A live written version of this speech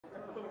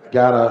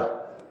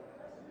gotta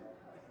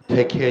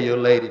take care of your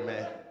lady,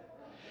 man.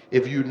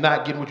 If you're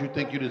not getting what you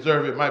think you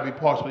deserve, it might be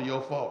partially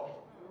your fault.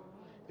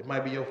 It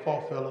might be your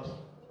fault, fellas,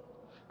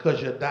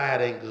 because your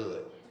diet ain't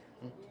good.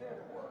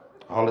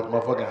 All this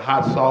motherfucking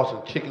hot sauce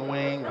and chicken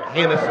wings and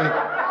Hennessy.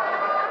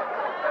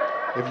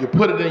 If you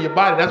put it in your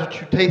body, that's what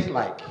you taste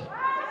like.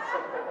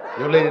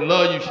 Your lady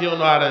love you, she don't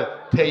know how to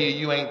tell you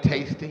you ain't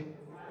tasty.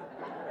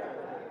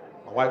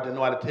 My wife didn't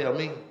know how to tell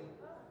me.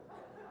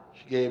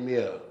 She gave me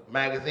a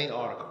magazine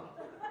article.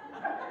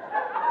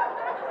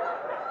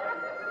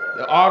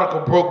 The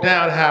article broke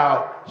down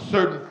how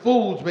certain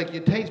foods make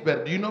you taste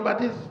better. Do you know about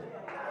this?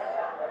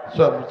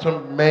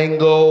 Some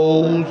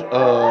mangoes,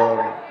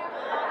 oh,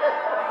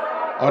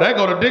 that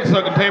go to dick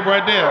sucking table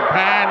right there.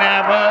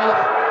 Pineapples.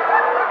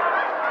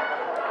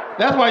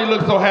 That's why you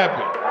look so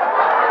happy.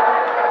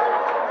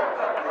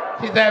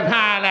 She said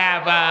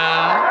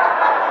pineapple.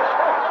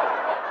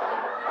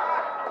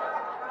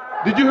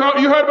 Did you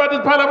heard about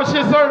this pineapple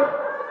shit, sir?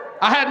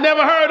 I had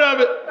never heard of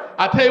it.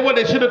 I tell you what,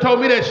 they should have told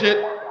me that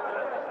shit.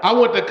 I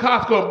went to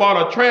Costco and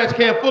bought a trash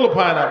can full of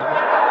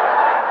pineapples.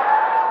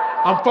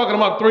 I'm fucking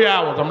them up 3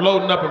 hours. I'm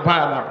loading up in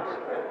pineapples.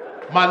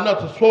 My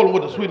nuts are swollen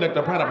with the sweet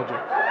nectar pineapple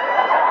juice.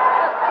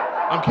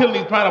 I'm killing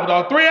these pineapples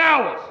all 3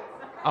 hours.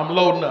 I'm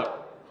loading up.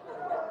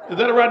 Is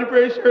that a Rodney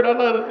Perry shirt? I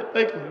love it.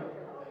 Thank you.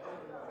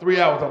 3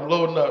 hours, I'm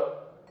loading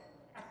up.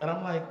 And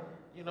I'm like,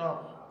 you know,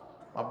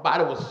 my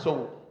body was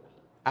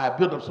I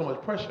built up so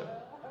much pressure.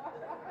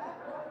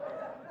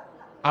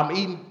 I'm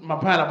eating my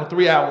pineapple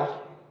 3 hours.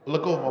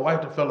 Look over, my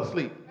wife just fell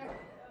asleep.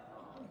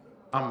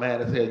 I'm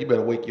mad as hell. You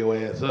better wake your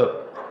ass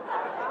up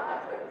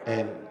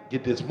and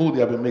get this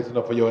smoothie I've been mixing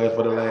up for your ass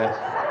for the last.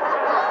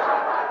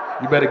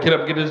 You better get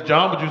up and get this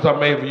Jamba Juice I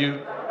made for you.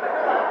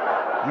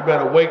 You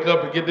better wake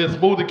up and get this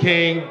Smoothie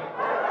King.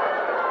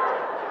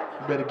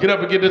 You better get up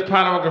and get this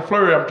pineapple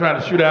flurry I'm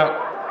trying to shoot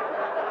out.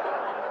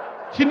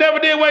 She never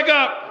did wake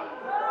up.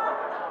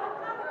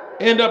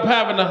 End up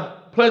having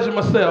to pleasure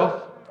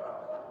myself.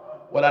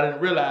 What I didn't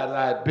realize,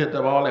 I had built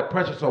up all that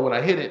pressure, so when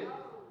I hit it,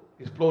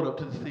 it exploded up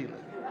to the ceiling.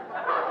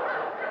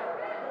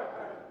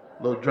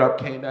 Little drop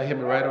came down, hit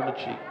me right on the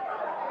cheek.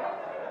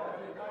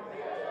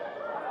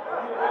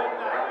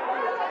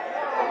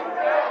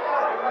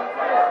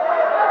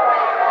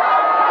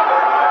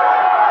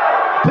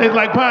 Tastes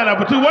like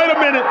pineapple too. Wait a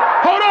minute.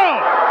 Hold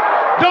on.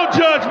 Don't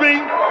judge me.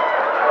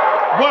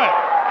 What?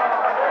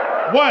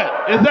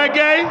 What? Is that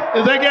gay?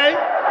 Is that gay?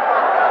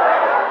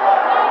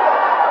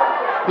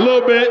 A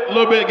little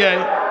bit gay.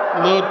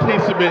 A little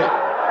teensy bit.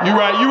 You're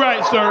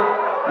right, sir.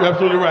 You're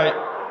absolutely right.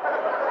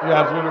 You're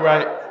absolutely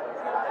right.